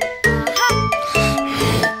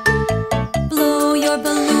 Blow your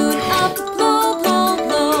balloon up, blow, blow,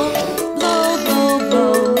 blow. Blow, blow,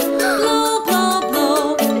 blow. Blow, blow,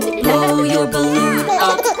 blow. Blow your balloon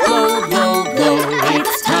up, blow, blow, blow.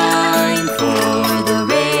 It's time for the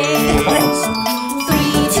race. 3,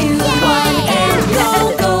 2, 1, and go,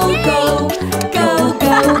 go, go. Go,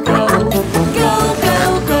 go, go. Go, go,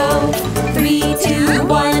 go. 3, 2,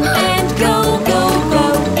 1, and go, go, go.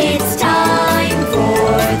 It's time for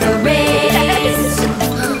the race.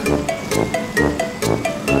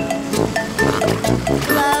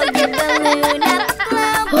 Blow your balloon up,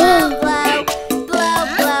 blow, blow, blow. Blow,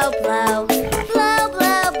 blow, blow. Blow,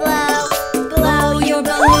 blow, blow. Blow your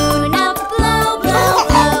balloon up, blow, blow,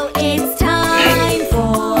 blow. It's time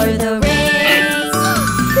for the race.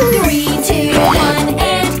 3, 2, 1,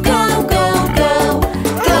 and go, go, go.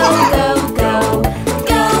 Go, go, go.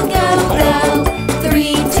 Go, go, go.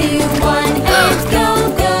 3, 2, 1, and go,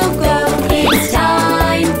 go, go. It's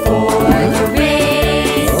time for the race.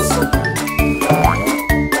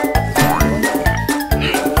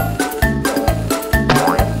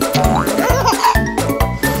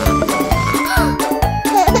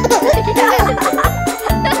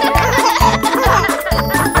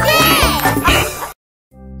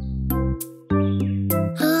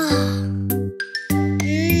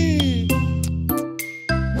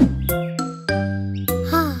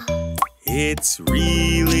 It's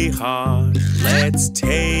really hot. Let's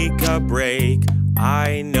take a break.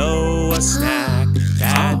 I know a snack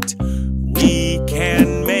that we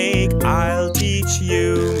can make. I'll teach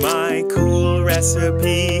you my cool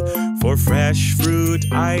recipe for fresh fruit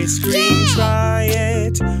ice cream. Try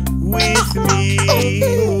it with me.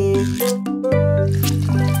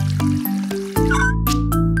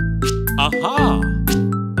 Aha!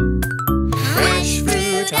 Fresh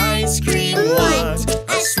fruit ice cream, what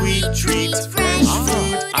a sweet treat. Fresh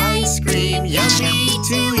fruit ice cream, yummy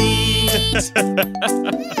to eat.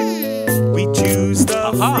 We choose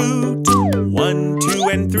the fruit, 1, 2,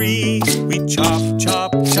 and 3. We chop,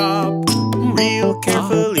 chop, chop, real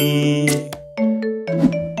carefully.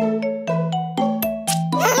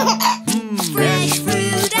 Fresh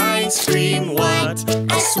fruit ice cream, what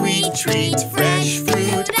a sweet treat. Fresh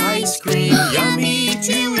fruit ice cream, yummy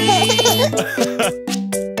to eat.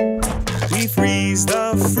 We freeze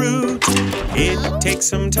the fruit, it takes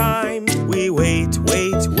some time. We wait,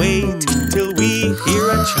 wait, wait till we hear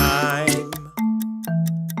a chime.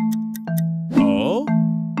 Oh,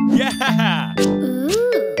 yeah!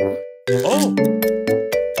 Oh!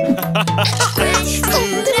 Fresh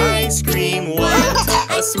fruit ice cream, what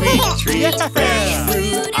a sweet treat. Fresh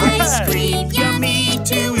fruit ice cream, yummy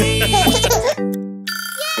to eat.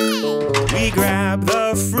 We grab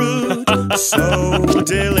the fruit, so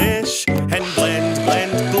delish, and blend,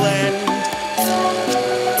 blend, blend,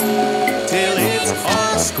 till it's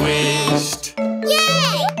all squished.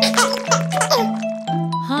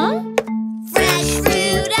 Huh? Fresh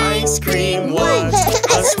fruit Ice cream, what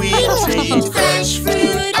a sweet treat. Fresh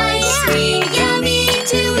fruit ice cream, yummy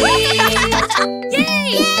to eat.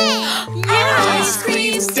 Yay!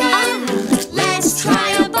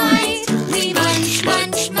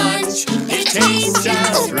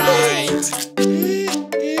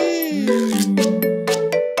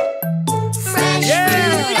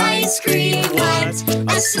 ice cream.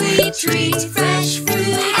 What a sweet treat, fresh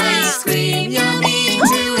fruit